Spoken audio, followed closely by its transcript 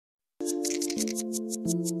That's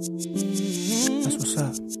what's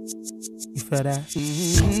up. You feel that?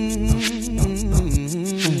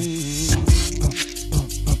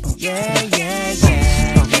 Yeah, yeah,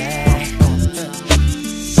 yeah, yeah.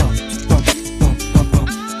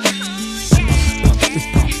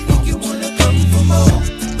 Make you wanna come for more.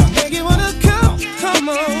 Make you wanna come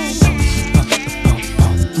on.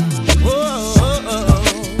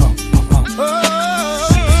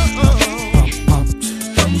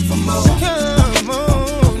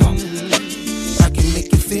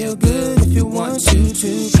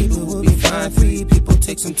 People will be fine, free people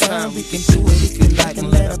take some time. We can do it if you like and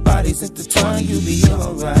let our bodies intertwine. You'll be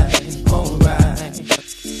alright, alright.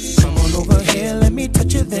 Come on over here, let me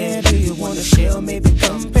touch you there. Do you wanna share or maybe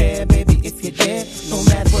compare? Baby, if you're there, no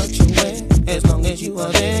matter what you wear, as long as you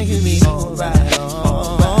are there, you'll be alright,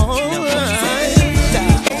 alright.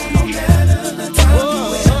 No matter the time,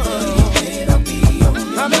 wherever you've been,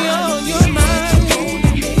 I'll be on your mind.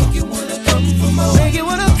 Make you wanna come for more. Make you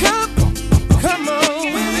wanna come on.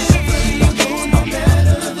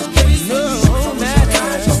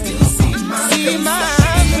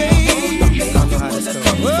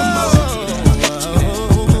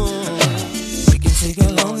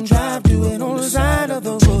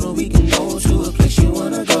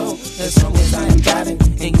 As long as I am driving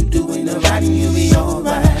and you doing the riding, you'll be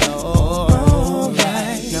alright,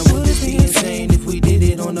 alright. Now would it be insane if we did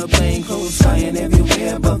it on a plane, clothes flying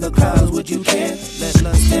everywhere above the clouds? Would you care? Let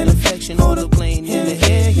lust and affection hold a plane in the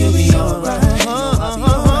air. You'll be alright,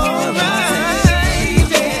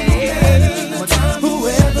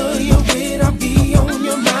 whoever you're with, I'll be on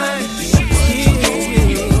your mind.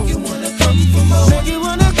 You wanna come for more? Make you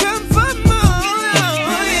wanna come for more.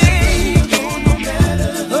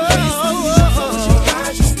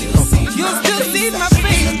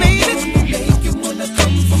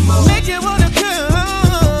 Make you wanna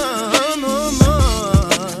come on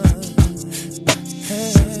more.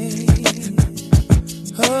 Hey,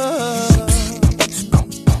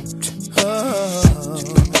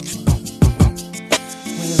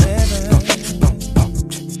 wherever,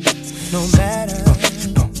 no matter,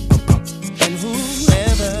 and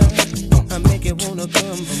whoever, I make you wanna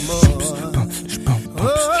come for more.